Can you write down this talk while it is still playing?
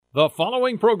The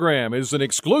following program is an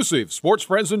exclusive sports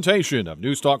presentation of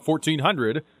News Talk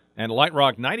 1400 and Light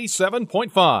Rock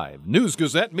 97.5 News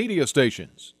Gazette media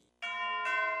stations.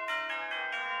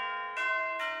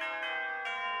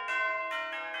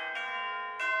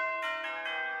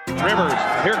 Rivers,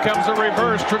 here comes the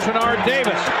reverse to Jannard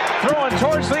Davis, throwing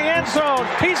towards the end zone.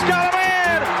 He's got a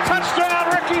man! Touchdown,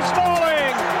 Ricky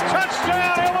Smalling!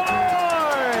 Touchdown,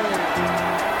 Illinois!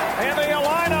 And the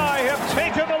Illini have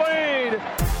taken the lead.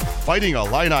 Fighting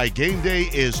Illini Game Day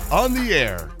is on the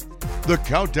air. The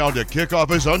countdown to kickoff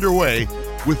is underway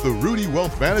with the Rudy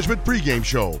Wealth Management pregame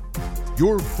show.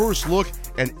 Your first look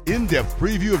and in-depth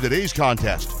preview of today's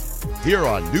contest. Here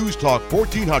on News Talk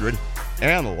 1400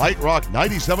 and Light Rock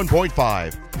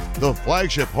 97.5, the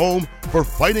flagship home for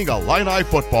Fighting Illini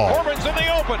football. Corbin's in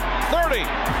the open, 30,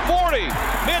 40,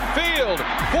 midfield,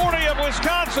 40 of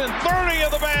Wisconsin, 30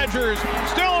 of the Badgers,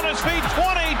 still on his feet,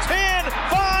 20, 10,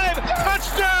 5,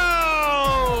 touchdown!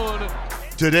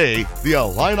 Today, the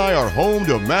Illini are home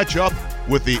to match up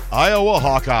with the Iowa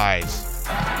Hawkeyes.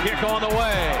 Kick on the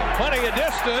way, plenty of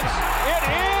distance, it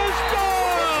is good!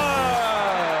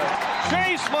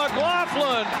 Chase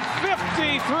McLaughlin,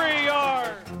 53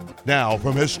 yards. Now,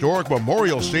 from historic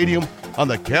Memorial Stadium on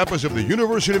the campus of the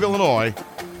University of Illinois,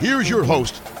 here's your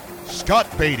host, Scott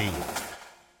Beatty.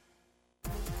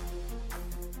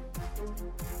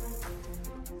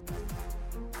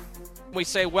 We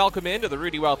say welcome into the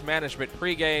Rudy Wealth Management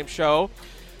pregame show.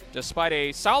 Despite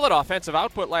a solid offensive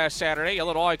output last Saturday,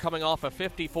 Illinois coming off a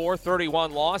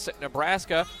 54-31 loss at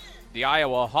Nebraska. The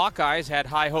Iowa Hawkeyes had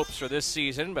high hopes for this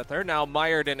season, but they're now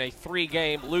mired in a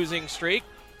three-game losing streak.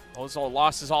 Those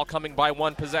losses all coming by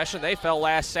one possession. They fell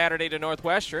last Saturday to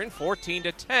Northwestern,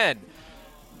 14-10.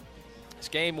 This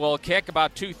game will kick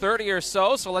about 2:30 or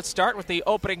so let's start with the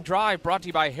opening drive brought to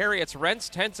you by Harriet's Rents,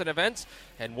 Tents, and Events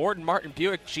and Warden Martin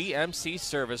Buick GMC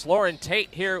Service. Loren Tate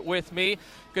here with me.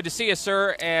 Good to see you,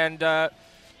 sir, and I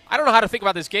don't know how to think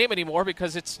about this game anymore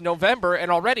because it's November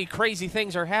and already crazy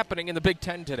things are happening in the Big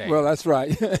Ten today. Well, that's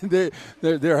right.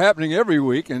 They're happening every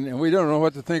week, and we don't know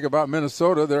what to think about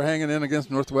Minnesota. They're hanging in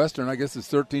against Northwestern. I guess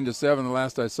it's 13-7 the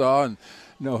last I saw, and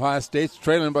Ohio State's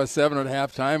trailing by 7 at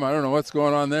halftime. I don't know what's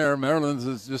going on there. Maryland's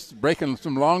is just breaking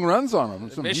some long runs on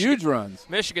them, some huge runs.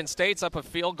 Michigan State's up a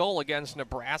field goal against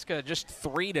Nebraska, just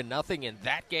 3-0 in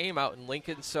that game out in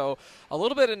Lincoln. So a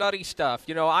little bit of nutty stuff.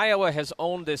 You know, Iowa has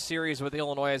owned this series with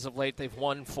Illinois as of late. They've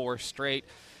won 4 straight.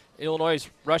 Illinois'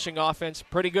 rushing offense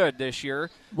pretty good this year.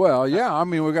 Well, yeah, I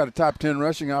mean, we've got a top 10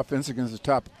 rushing offense against a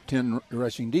top 10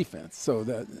 rushing defense. So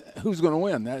who's going to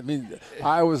win? I mean,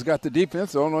 Iowa's got the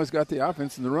defense, Illinois' got the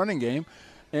offense in the running game.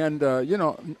 And,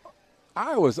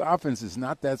 Iowa's offense is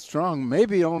not that strong.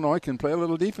 Maybe Illinois can play a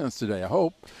little defense today, I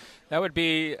hope. That would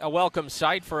be a welcome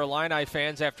sight for Illini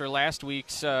fans after last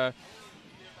week's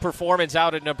performance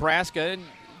out at Nebraska. And,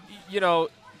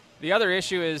 the other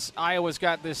issue is Iowa's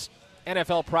got this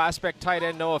NFL prospect tight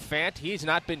end Noah Fant. He's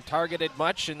not been targeted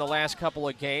much in the last couple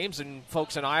of games, and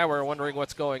folks in Iowa are wondering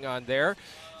what's going on there.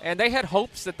 And they had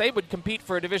hopes that they would compete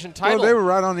for a division title. Well, they were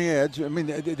right on the edge. I mean,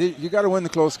 you got to win the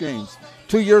close games.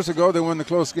 2 years ago, they won the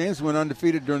close games, went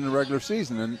undefeated during the regular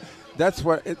season, and that's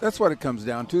what it comes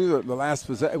down to. The last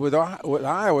with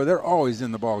Iowa, they're always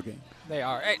in the ball game. They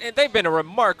are, and they've been a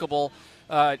remarkable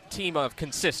team of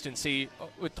consistency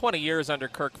with 20 years under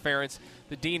Kirk Ferentz,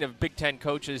 the dean of Big Ten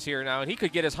coaches here now, and he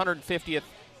could get his 150th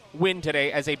win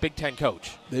today as a Big Ten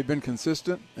coach. They've been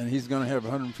consistent, and he's going to have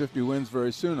 150 wins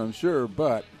very soon, I'm sure,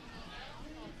 but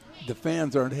the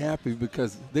fans aren't happy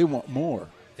because they want more.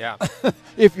 Yeah.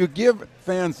 If you give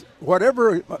fans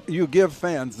whatever you give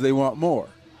fans, they want more.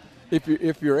 If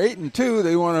you're 8-2,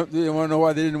 they want to know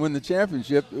why they didn't win the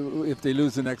championship if they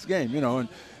lose the next game,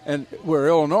 And where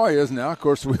Illinois is now, of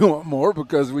course, we want more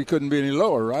because we couldn't be any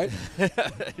lower, right?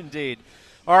 Indeed.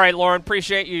 All right, Loren,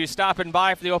 appreciate you stopping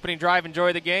by for the opening drive.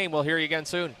 Enjoy the game. We'll hear you again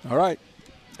soon. All right.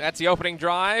 That's the opening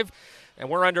drive, and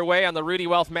we're underway on the Rudy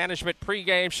Wealth Management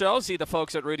pregame show. See the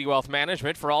folks at Rudy Wealth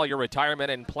Management for all your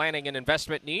retirement and planning and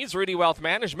investment needs. Rudy Wealth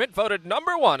Management voted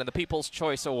 #1 in the People's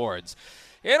Choice Awards.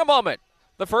 In a moment,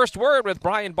 the first word with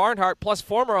Brian Barnhart plus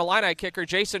former Illini kicker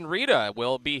Jason Rita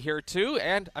will be here too,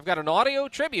 and I've got an audio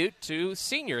tribute to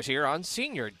seniors here on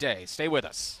Senior Day. Stay with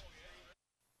us.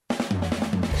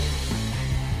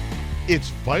 It's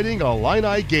Fighting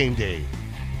Illini Game Day.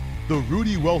 The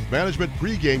Rudy Wealth Management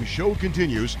pregame show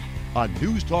continues on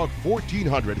News Talk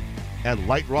 1400 and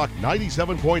Light Rock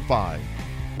 97.5.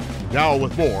 Now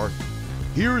with more,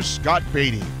 here's Scott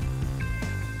Beatty.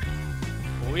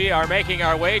 We are making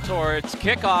our way towards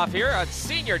kickoff here on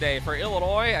Senior Day for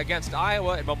Illinois against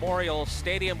Iowa at Memorial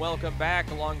Stadium. Welcome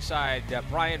back alongside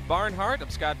Brian Barnhart. I'm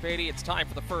Scott Beatty. It's time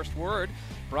for the first word.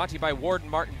 Brought to you by Warden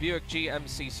Martin Buick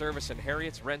GMC Service and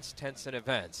Harriet's Rents, Tents, and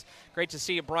Events. Great to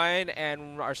see you, Brian,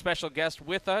 and our special guest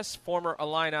with us, former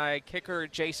Illini kicker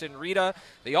Jason Rita,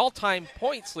 the all-time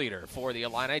points leader for the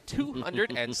Illini,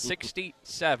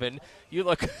 267. You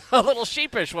look a little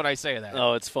sheepish when I say that.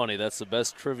 Oh, it's funny. That's the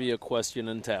best trivia question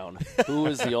in town. Who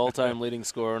is the all-time leading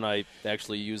scorer? And I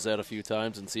actually use that a few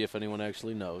times and see if anyone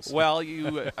actually knows. Well,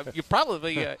 you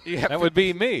probably that would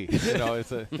be me.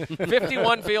 It's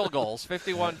 51 field goals.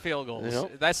 51 field goals.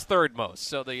 Yep. That's third most.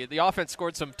 So the offense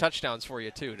scored some touchdowns for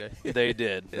you too. They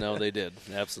did. No, they did.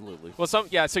 Absolutely. Well, so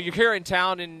you're here in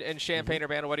town in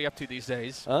Champaign-Urbana. What are you up to these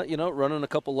days? Running a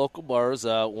couple local bars.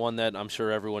 One that I'm sure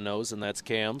everyone knows, and that's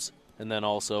Cam's. And then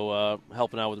also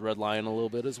helping out with Red Lion a little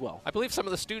bit as well. I believe some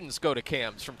of the students go to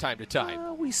Cam's from time to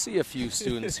time. We see a few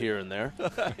students here and there.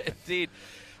 Indeed.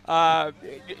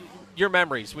 Your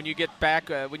memories when you get back,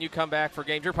 when you come back for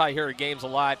games. You're probably here at games a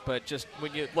lot, but just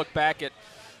when you look back at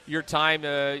your time,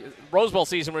 Rose Bowl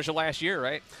season was your last year,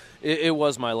 right? It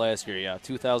was my last year, yeah.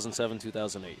 2007,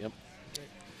 2008, yep.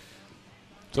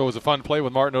 So it was a fun play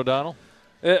with Martin O'Donnell?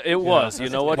 It was. You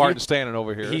know what? Martin standing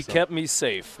over here. He kept me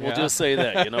safe. We'll just say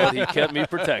that. He kept me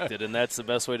protected, and that's the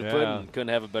best way to put it. And couldn't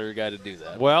have a better guy to do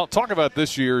that. Well, talk about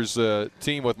this year's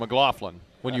team with McLaughlin.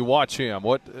 When you watch him,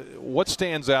 what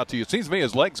stands out to you? It seems to me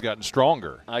his legs gotten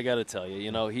stronger. I got to tell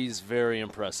you, he's very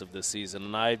impressive this season,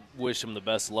 and I wish him the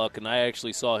best luck. And I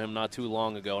actually saw him not too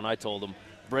long ago, and I told him,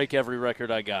 break every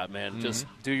record I got, man. Mm-hmm. Just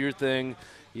do your thing.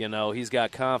 He's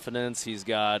got confidence. He's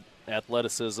got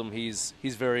athleticism. He's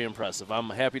very impressive. I'm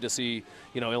happy to see,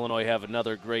 Illinois have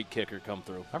another great kicker come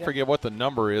through. I forget what the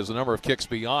number is, the number of kicks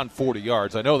beyond 40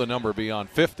 yards. I know the number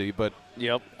beyond 50, but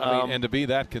yep. And to be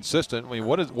that consistent,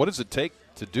 what does it take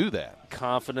to do that?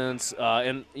 Confidence,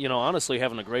 and honestly,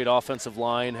 having a great offensive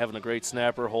line, having a great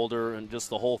snapper, holder, and just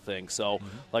the whole thing. So,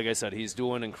 like I said, he's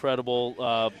doing incredible.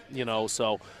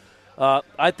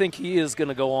 I think he is going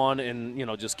to go on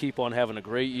and just keep on having a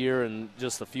great year, and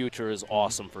just the future is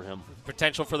awesome for him.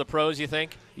 Potential for the pros, you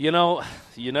think? You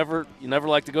never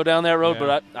like to go down that road,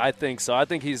 but I think so. I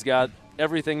think he's got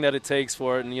everything that it takes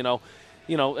for it, and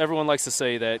everyone likes to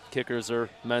say that kickers are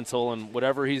mental, and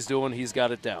whatever he's doing, he's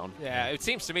got it down. Yeah, it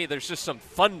seems to me there's just some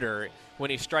thunder when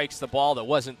he strikes the ball that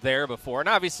wasn't there before. And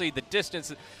obviously the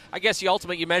distance, I guess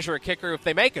you measure a kicker if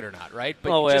they make it or not, right? But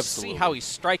you just see how he's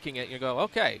striking it, and you go,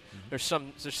 okay, there's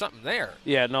something there.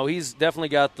 Yeah, no, he's definitely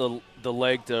got the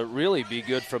leg to really be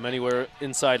good from anywhere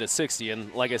inside of 60.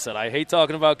 And like I said, I hate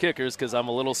talking about kickers because I'm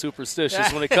a little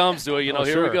superstitious when it comes to it.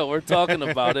 Here we go. We're talking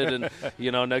about it, and,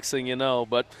 next thing you know.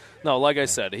 But, no, like I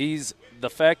said, the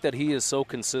fact that he is so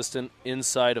consistent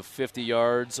inside of 50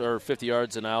 yards or 50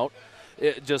 yards and out,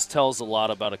 it just tells a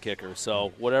lot about a kicker.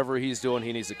 So whatever he's doing,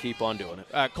 he needs to keep on doing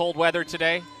it. Cold weather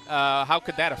today, how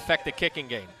could that affect the kicking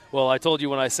game? Well, I told you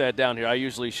when I sat down here, I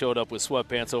usually showed up with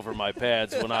sweatpants over my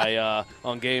pads when I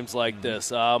on games like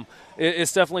this.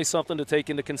 It's definitely something to take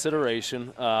into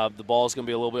consideration. The ball's going to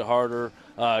be a little bit harder.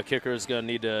 Kicker's going to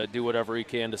need to do whatever he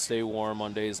can to stay warm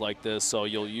on days like this. So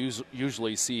you'll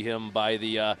usually see him by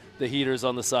the heaters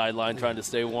on the sideline trying to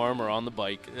stay warm, or on the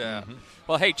bike. Yeah. Mm-hmm.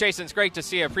 Well, hey, Jason, it's great to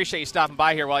see you. I appreciate you stopping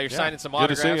by here while you're signing some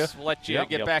autographs. We'll let you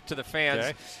get back to the fans.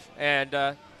 Okay.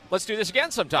 And let's do this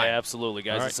again sometime. Yeah, absolutely,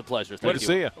 guys. Right. It's a pleasure. Good to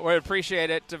see you. We appreciate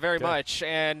it very much.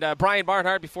 And Brian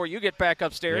Barnhart, before you get back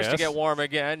upstairs to get warm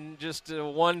again, just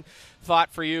one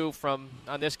thought for you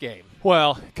on this game.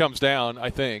 Well, it comes down,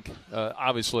 I think,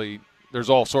 obviously there's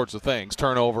all sorts of things,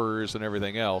 turnovers and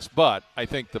everything else. But I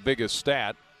think the biggest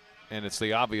stat, and it's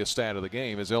the obvious stat of the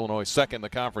game, is Illinois second in the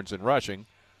conference in rushing,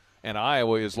 and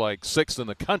Iowa is like sixth in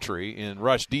the country in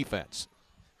rush defense.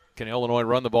 Can Illinois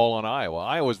run the ball on Iowa?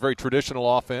 Iowa's very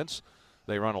traditional offense.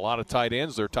 They run a lot of tight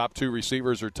ends. Their top two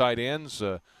receivers are tight ends.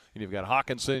 You've got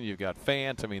Hawkinson. You've got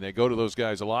Fant. I mean, they go to those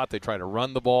guys a lot. They try to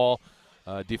run the ball.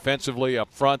 Defensively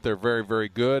up front, they're very, very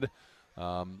good.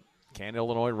 Can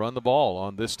Illinois run the ball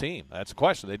on this team? That's the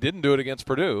question. They didn't do it against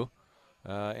Purdue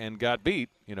and got beat,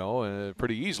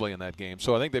 pretty easily in that game.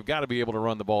 So I think they've got to be able to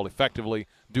run the ball effectively,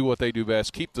 do what they do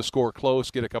best, keep the score close,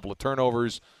 get a couple of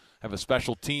turnovers, have a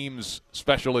special teams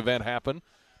special event happen,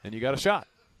 and you got a shot.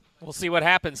 We'll see what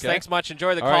happens. Okay. Thanks much.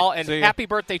 Enjoy the call, and happy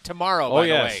birthday tomorrow, by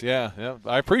the way. Yeah.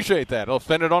 I appreciate that. I'll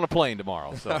send it on a plane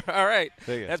tomorrow. So. All right.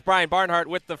 That's Brian Barnhart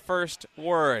with the first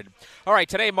word. All right,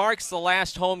 today marks the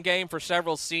last home game for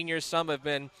several seniors. Some have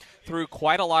been through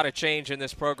quite a lot of change in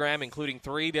this program, including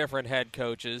 3 different head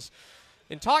coaches.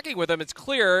 In talking with them, it's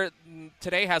clear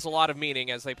today has a lot of meaning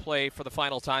as they play for the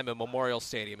final time in Memorial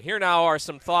Stadium. Here now are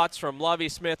some thoughts from Lovie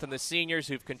Smith and the seniors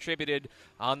who've contributed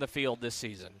on the field this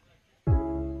season.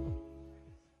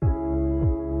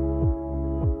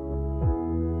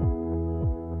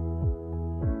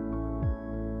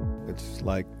 It's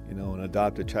like, an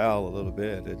adopted child a little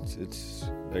bit.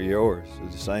 They're yours.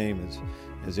 It's the same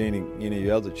as any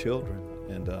other children.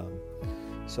 And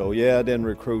so, yeah, I didn't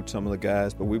recruit some of the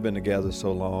guys, but we've been together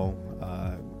so long.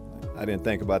 I didn't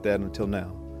think about that until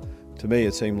now. To me,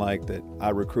 it seemed like that I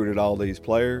recruited all these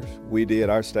players. We did,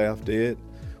 our staff did.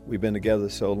 We've been together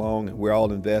so long, and we're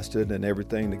all invested in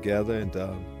everything together. And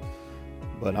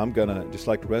but I'm gonna, just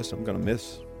like the rest of them, I'm gonna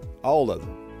miss all of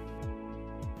them.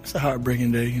 It's a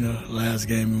heartbreaking day, last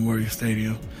game in Memorial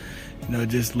Stadium.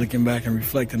 Just looking back and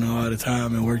reflecting on all the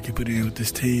time and work you put in with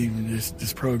this team and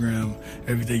this program,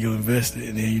 everything you invested,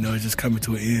 and then, it's just coming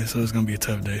to an end, so it's going to be a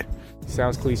tough day.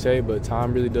 Sounds cliche, but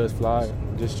time really does fly.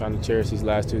 I'm just trying to cherish these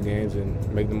last 2 games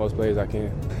and make the most plays I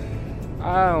can.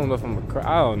 I don't know if I'm going to cry.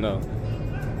 I don't know.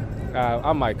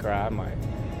 I might cry. I might.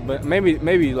 But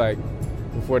maybe like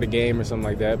before the game or something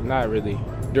like that, but not really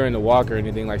during the walk or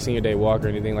anything, like senior day walk or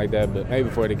anything like that, but maybe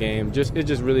before the game. It's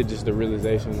just really the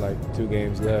realization, like 2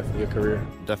 games left in your career.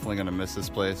 Definitely going to miss this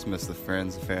place, miss the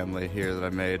friends, the family here that I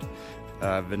made.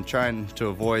 I've been trying to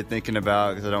avoid thinking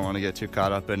about it because I don't want to get too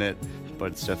caught up in it,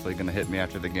 but it's definitely going to hit me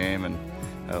after the game, and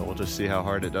we'll just see how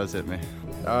hard it does hit me.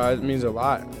 It means a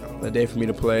lot. A day for me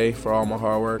to play, for all my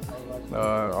hard work,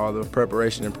 all the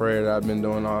preparation and prayer that I've been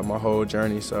doing all my whole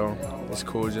journey, so it's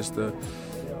cool just to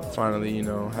finally,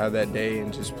 have that day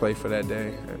and just play for that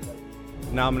day.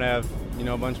 Now I'm going to have,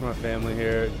 a bunch of my family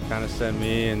here kind of send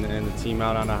me and the team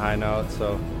out on a high note.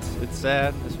 So it's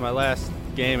sad. It's my last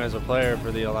game as a player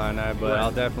for the Illini, but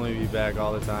I'll definitely be back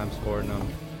all the time supporting them.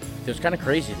 It was kind of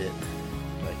crazy that,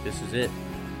 this is it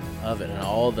of it.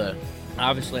 And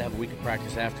obviously have a week of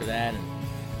practice after that and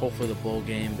hopefully the bowl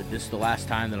game, but this is the last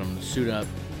time that I'm going to suit up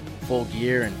full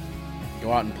gear and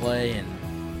go out and play. And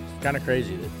it's kind of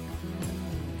crazy that,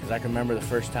 I can remember the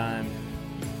first time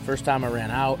I ran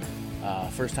out,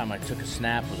 first time I took a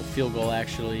snap was a field goal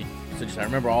actually. So I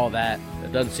remember all that.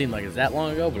 It doesn't seem like it's that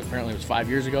long ago, but apparently it was 5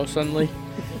 years ago suddenly.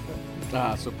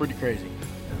 So pretty crazy.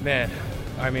 Man,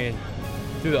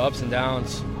 through the ups and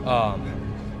downs,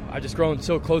 I've just grown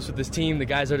so close with this team, the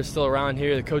guys that are still around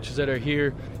here, the coaches that are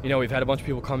here. We've had a bunch of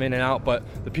people come in and out, but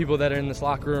the people that are in this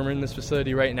locker room or in this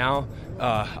facility right now,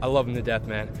 I love them to death,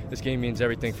 man. This game means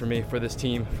everything for me, for this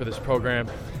team, for this program.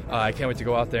 I can't wait to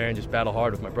go out there and just battle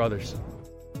hard with my brothers.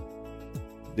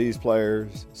 These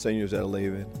players, seniors that are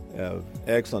leaving, have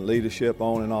excellent leadership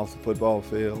on and off the football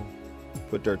field,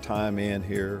 put their time in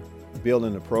here,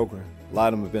 building the program. A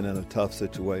lot of them have been in a tough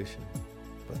situation,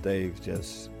 but they've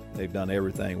done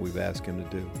everything we've asked them to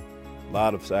do. A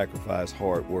lot of sacrifice,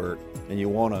 hard work, and you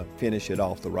want to finish it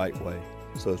off the right way.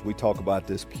 So as we talk about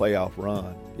this playoff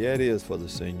run, yeah, it is for the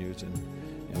seniors and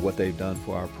what they've done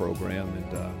for our program,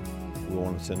 and we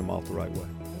want to send them off the right way.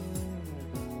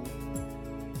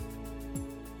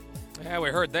 Yeah, we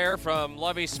heard there from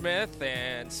Lovie Smith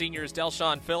and seniors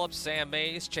Delshawn Phillips, Sam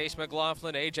Mays, Chase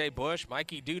McLaughlin, A.J. Bush,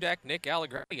 Mikey Dudek, Nick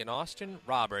Allegretti, and Austin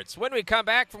Roberts. When we come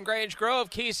back from Grange Grove,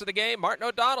 keys to the game, Martin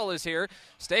O'Donnell is here.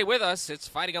 Stay with us. It's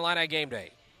Fighting Illini Game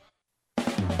Day.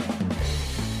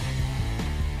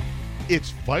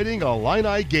 It's Fighting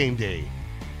Illini Game Day.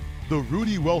 The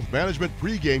Rudy Wealth Management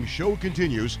pregame show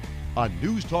continues on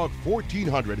News Talk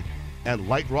 1400 and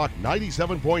Light Rock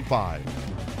 97.5.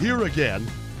 Here again,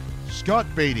 Scott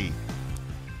Beatty.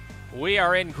 We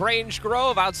are in Grange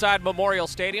Grove outside Memorial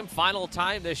Stadium. Final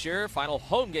time this year, final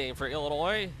home game for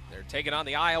Illinois. They're taking on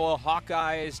the Iowa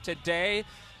Hawkeyes today.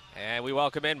 And we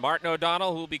welcome in Martin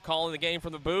O'Donnell, who will be calling the game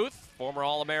from the booth, former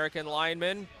All-American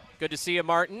lineman. Good to see you,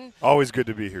 Martin. Always good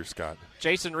to be here, Scott.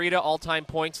 Jason Rita, all-time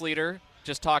points leader,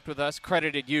 just talked with us,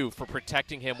 credited you for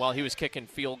protecting him while he was kicking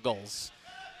field goals.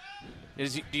 Do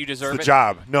you deserve it? It's the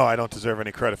job. No, I don't deserve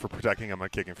any credit for protecting him on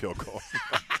kicking field goal.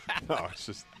 No, it's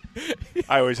just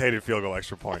I always hated field goal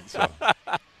extra points. So.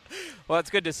 Well, it's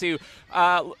good to see you.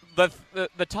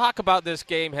 The talk about this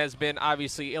game has been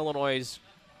obviously Illinois'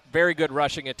 very good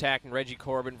rushing attack and Reggie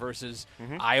Corbin versus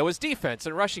Iowa's defense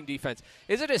and rushing defense.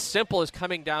 Is it as simple as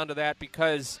coming down to that?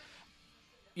 Because,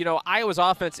 Iowa's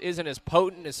offense isn't as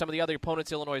potent as some of the other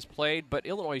opponents Illinois has played, but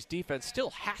Illinois' defense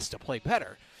still has to play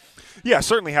better. Yeah,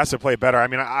 certainly has to play better. I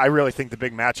mean, I really think the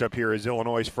big matchup here is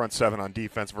Illinois' front seven on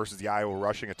defense versus the Iowa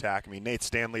rushing attack. I mean, Nate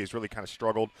Stanley has really kind of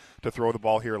struggled to throw the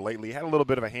ball here lately. He had a little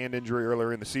bit of a hand injury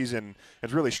earlier in the season,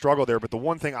 has really struggled there. But the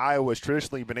one thing Iowa has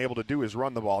traditionally been able to do is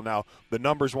run the ball. Now, the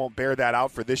numbers won't bear that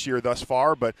out for this year thus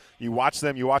far, but you watch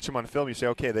them on film, you say,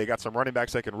 okay, they got some running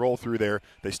backs that can roll through there.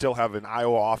 They still have an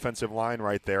Iowa offensive line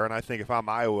right there. And I think if I'm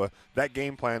Iowa, that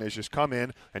game plan is just come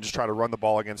in and just try to run the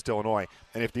ball against Illinois.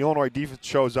 And if the Illinois defense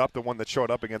shows up, the one that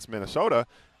showed up against Minnesota,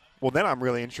 well, then I'm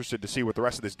really interested to see what the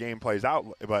rest of this game plays out.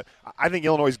 But I think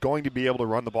Illinois is going to be able to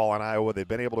run the ball on Iowa. They've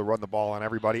been able to run the ball on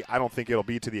everybody. I don't think it'll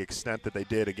be to the extent that they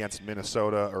did against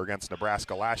Minnesota or against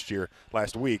Nebraska last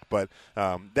week. But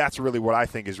that's really what I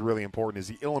think is really important is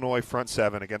the Illinois front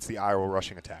seven against the Iowa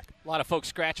rushing attack. A lot of folks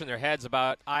scratching their heads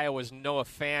about Iowa's Noah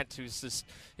Fant, who's this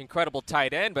incredible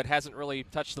tight end, but hasn't really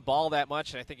touched the ball that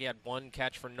much. And I think he had one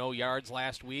catch for no yards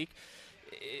last week.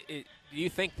 Do you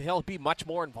think he'll be much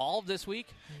more involved this week?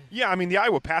 Yeah, I mean, the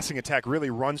Iowa passing attack really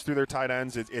runs through their tight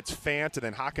ends. It's Fant, and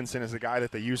then Hawkinson is the guy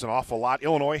that they use an awful lot.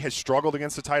 Illinois has struggled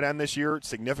against the tight end this year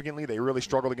significantly. They really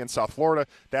struggled against South Florida.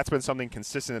 That's been something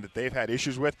consistent that they've had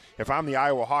issues with. If I'm the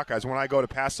Iowa Hawkeyes, when I go to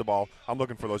pass the ball, I'm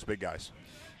looking for those big guys.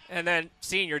 And then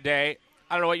Senior Day.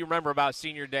 I don't know what you remember about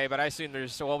Senior Day, but I assume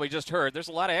we just heard there's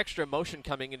a lot of extra emotion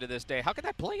coming into this day. How could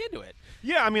that play into it?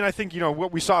 Yeah, I mean, I think,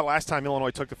 what we saw last time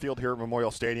Illinois took the field here at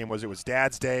Memorial Stadium was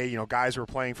Dad's Day. Guys were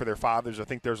playing for their fathers. I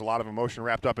think there's a lot of emotion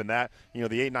wrapped up in that. The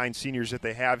 8-9 seniors that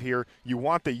they have here, you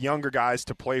want the younger guys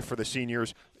to play for the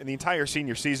seniors in the entire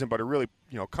senior season, but it really,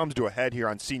 comes to a head here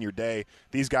on Senior Day.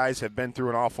 These guys have been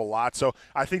through an awful lot, so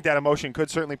I think that emotion could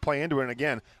certainly play into it. And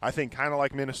again, I think kind of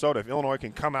like Minnesota, if Illinois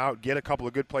can come out, get a couple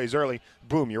of good plays early,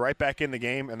 boom, you're right back in the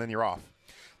game, and then you're off.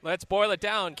 Let's boil it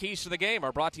down. Keys to the game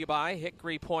are brought to you by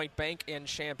Hickory Point Bank in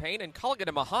Champaign and Culligan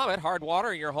of Muhammad. Hard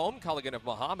water in your home. Culligan of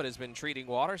Muhammad has been treating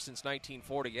water since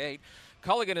 1948.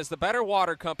 Culligan is the better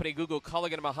water company. Google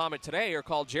Culligan of Muhammad today or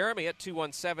call Jeremy at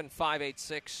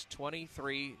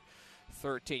 217-586-2313.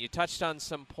 You touched on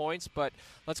some points, but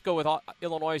let's go with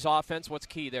Illinois' offense. What's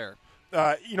key there?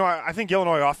 I think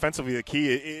Illinois offensively, the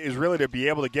key is really to be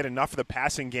able to get enough of the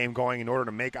passing game going in order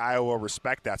to make Iowa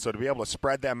respect that. So to be able to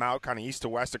spread them out kind of east to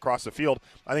west across the field,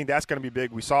 I think that's going to be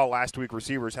big. We saw last week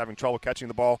receivers having trouble catching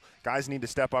the ball. Guys need to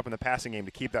step up in the passing game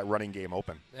to keep that running game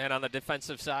open. And on the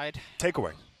defensive side?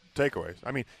 Takeaways.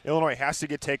 I mean, Illinois has to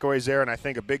get takeaways there, and I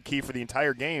think a big key for the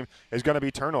entire game is going to be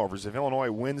turnovers. If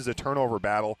Illinois wins the turnover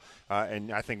battle,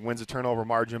 and I think wins the turnover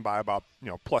margin by about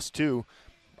 +2,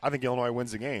 I think Illinois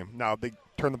wins the game. Now, they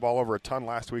turned the ball over a ton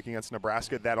last week against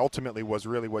Nebraska. That ultimately was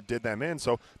really what did them in,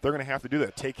 so they're going to have to do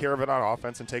that. Take care of it on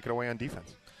offense and take it away on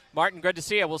defense. Martin, good to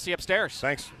see you. We'll see you upstairs.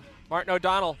 Thanks. Martin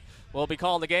O'Donnell will be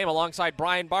calling the game alongside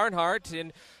Brian Barnhart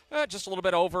in just a little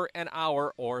bit over an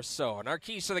hour or so. And our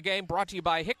keys to the game brought to you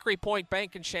by Hickory Point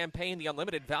Bank in Champaign, the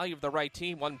unlimited value of the right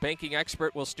team. One banking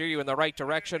expert will steer you in the right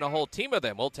direction. A whole team of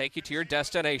them will take you to your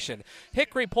destination.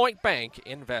 Hickory Point Bank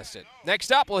invested.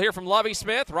 Next up, we'll hear from Lovie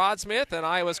Smith, Rod Smith, and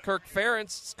Iowa's Kirk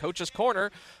Ferentz, Coach's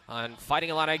Corner on Fighting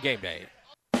Illini Game Day.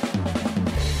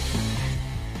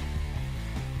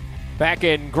 Back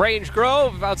in Grange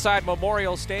Grove, outside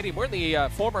Memorial Stadium, we're in the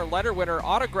former letter winner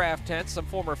autograph tent. Some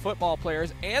former football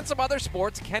players and some other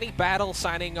sports. Kenny Battle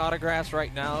signing autographs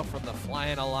right now from the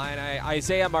Flying Illini.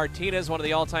 Isaiah Martinez, one of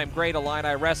the all-time great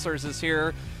Illini wrestlers, is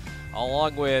here,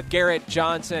 along with Garrett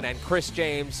Johnson and Chris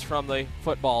James from the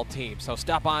football team. So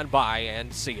stop on by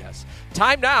and see us.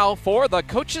 Time now for the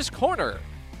Coach's Corner.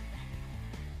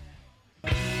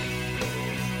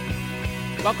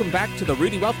 Welcome back to the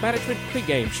Rudy Wealth Management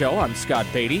pregame show. I'm Scott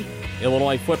Beatty.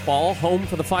 Illinois football home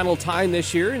for the final time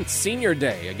this year in Senior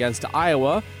Day against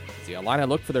Iowa. The Illini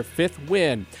look for their 5th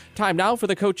win. Time now for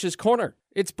the Coach's Corner.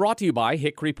 It's brought to you by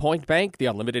Hickory Point Bank, the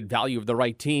unlimited value of the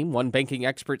right team. One banking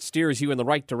expert steers you in the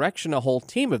right direction. A whole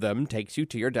team of them takes you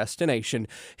to your destination.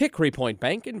 Hickory Point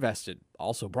Bank invested.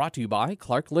 Also brought to you by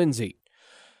Clark Lindsey.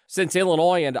 Since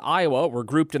Illinois and Iowa were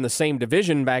grouped in the same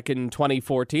division back in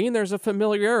 2014, there's a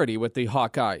familiarity with the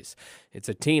Hawkeyes. It's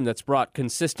a team that's brought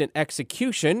consistent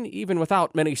execution, even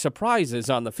without many surprises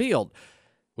on the field.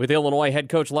 With Illinois head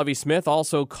coach Lovie Smith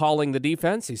also calling the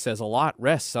defense, he says a lot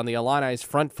rests on the Illini's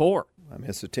front four. I mean,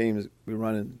 it's a team that we're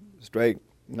running straight,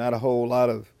 not a whole lot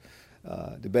of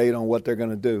debate on what they're going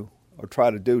to do or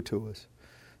try to do to us.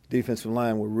 Defensive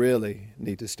line will really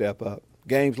need to step up.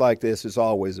 Games like this is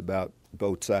always about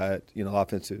both sides,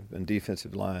 offensive and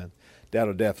defensive line.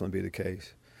 That'll definitely be the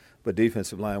case. But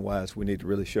defensive line-wise, we need to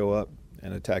really show up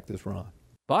and attack this run.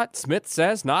 But Smith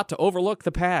says not to overlook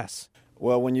the pass.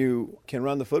 Well, when you can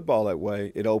run the football that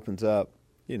way, it opens up,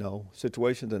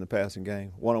 situations in the passing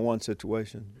game, one-on-one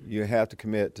situation. You have to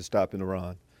commit to stopping the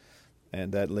run,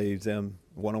 and that leaves them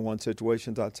one-on-one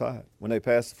situations outside. When they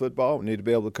pass the football, we need to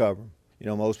be able to cover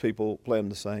them. Most people play them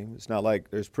the same. It's not like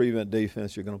there's prevent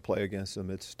defense you're going to play against them.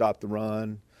 It's stop the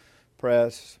run,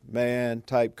 press, man,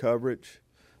 type coverage.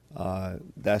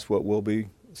 That's what we'll be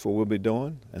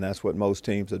doing, and that's what most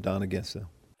teams have done against them.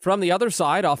 From the other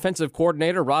side, offensive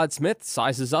coordinator Rod Smith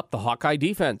sizes up the Hawkeye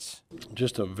defense.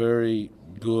 Just a very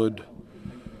good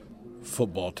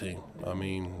football team. I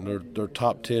mean, they're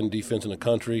top 10 defense in the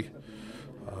country.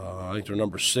 I think they're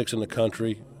number 6 in the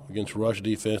country against rush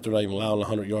defense. They're not even allowing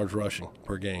 100 yards rushing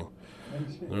per game.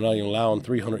 They're not even allowing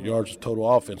 300 yards of total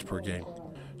offense per game.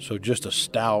 So just a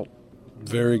stout,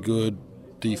 very good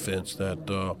defense that,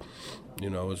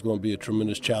 is going to be a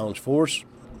tremendous challenge for us.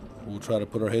 We'll try to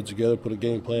put our heads together, put a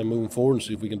game plan moving forward, and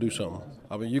see if we can do something.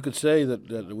 I mean, you could say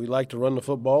that we like to run the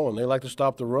football, and they like to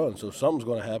stop the run, so something's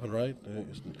going to happen, right?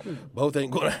 Both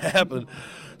ain't going to happen.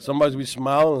 Somebody's going to be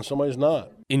smiling, and somebody's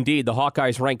not. Indeed, the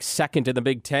Hawkeyes rank second in the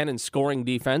Big Ten in scoring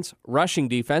defense, rushing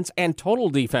defense, and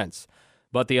total defense.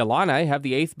 But the Illini have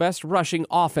the 8th best rushing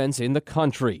offense in the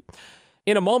country.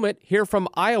 In a moment, hear from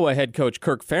Iowa head coach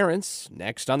Kirk Ferentz,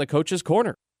 next on the Coach's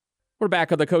Corner. We're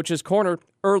back on the Coach's Corner.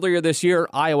 Earlier this year,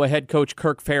 Iowa head coach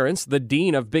Kirk Ferentz, the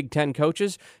dean of Big Ten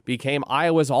coaches, became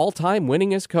Iowa's all-time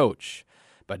winningest coach.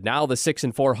 But now the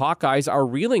 6-4 Hawkeyes are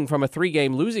reeling from a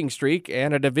 3-game losing streak,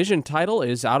 and a division title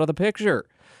is out of the picture.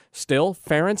 Still,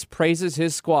 Ferentz praises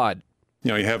his squad.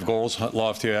 You have goals,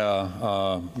 lofty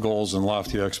goals and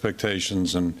lofty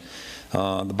expectations, and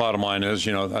the bottom line is,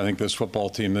 I think this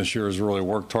football team this year has really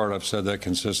worked hard. I've said that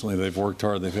consistently. They've worked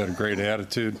hard. They've had a great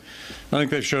attitude. I think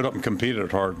they've showed up and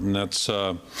competed hard, and that's,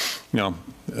 something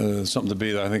to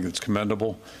be. I think it's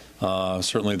commendable.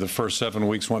 Certainly the first 7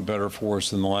 weeks went better for us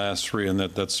than the last 3, and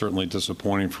that's certainly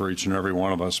disappointing for each and every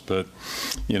one of us. But,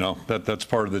 that's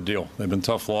part of the deal. They've been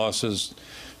tough losses,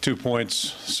 2 points,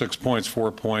 6 points,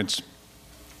 4 points.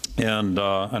 And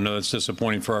I know it's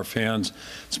disappointing for our fans.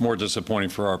 It's more disappointing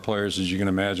for our players, as you can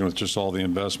imagine, with just all the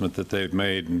investment that they've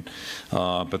made. And,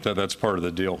 but that's part of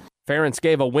the deal. Ferentz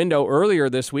gave a window earlier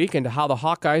this week into how the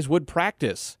Hawkeyes would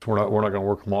practice. We're not going to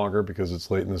work longer because it's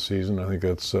late in the season. I think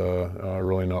that's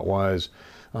really not wise.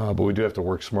 But we do have to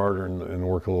work smarter and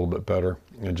work a little bit better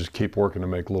and just keep working to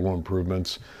make little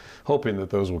improvements, hoping that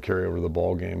those will carry over to the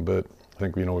ball game. But I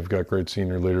think, we've got great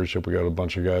senior leadership. We got a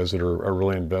bunch of guys that are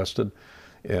really invested.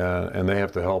 And they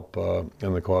have to help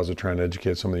in the cause of trying to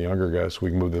educate some of the younger guys so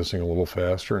we can move this thing a little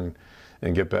faster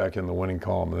and get back in the winning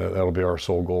column. That'll be our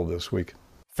sole goal this week.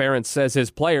 Ferentz says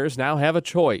his players now have a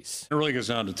choice. It really goes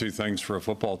down to 2 things for a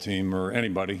football team or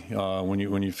anybody. When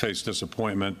you face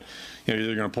disappointment, you're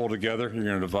either going to pull together, you're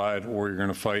going to divide, or you're going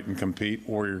to fight and compete,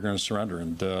 or you're going to surrender.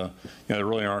 And there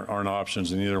really aren't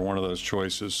options in either one of those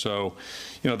choices. So,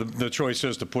 the choice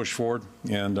is to push forward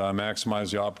and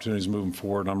maximize the opportunities moving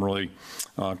forward. I'm really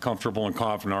comfortable and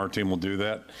confident our team will do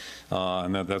that.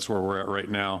 And that's where we're at right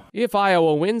now. If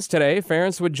Iowa wins today,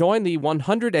 Ferentz would join the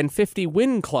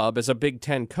 150-win club as a Big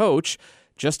Ten coach.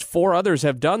 Just 4 others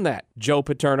have done that: Joe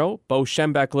Paterno, Bo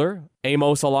Schembechler,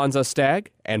 Amos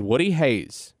Alonzo-Stagg, and Woody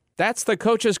Hayes. That's the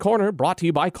Coach's Corner, brought to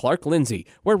you by Clark Lindsey,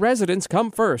 where residents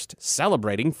come first,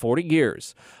 celebrating 40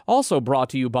 years. Also brought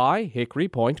to you by Hickory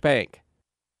Point Bank.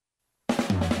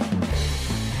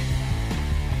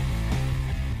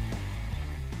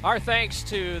 Our thanks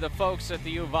to the folks at the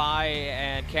U of I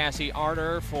and Cassie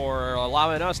Arner for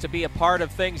allowing us to be a part of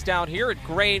things down here at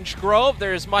Grange Grove.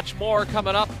 There's much more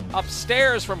coming up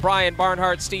upstairs from Brian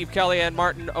Barnhart, Steve Kelly, and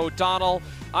Martin O'Donnell.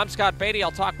 I'm Scott Beatty. I'll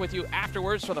talk with you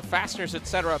afterwards for the Fasteners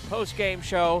Etc. post-game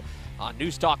show on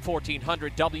News Talk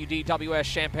 1400 WDWS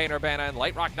Champaign-Urbana and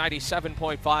Light Rock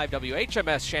 97.5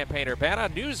 WHMS Champaign-Urbana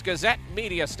News Gazette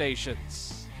media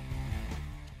stations.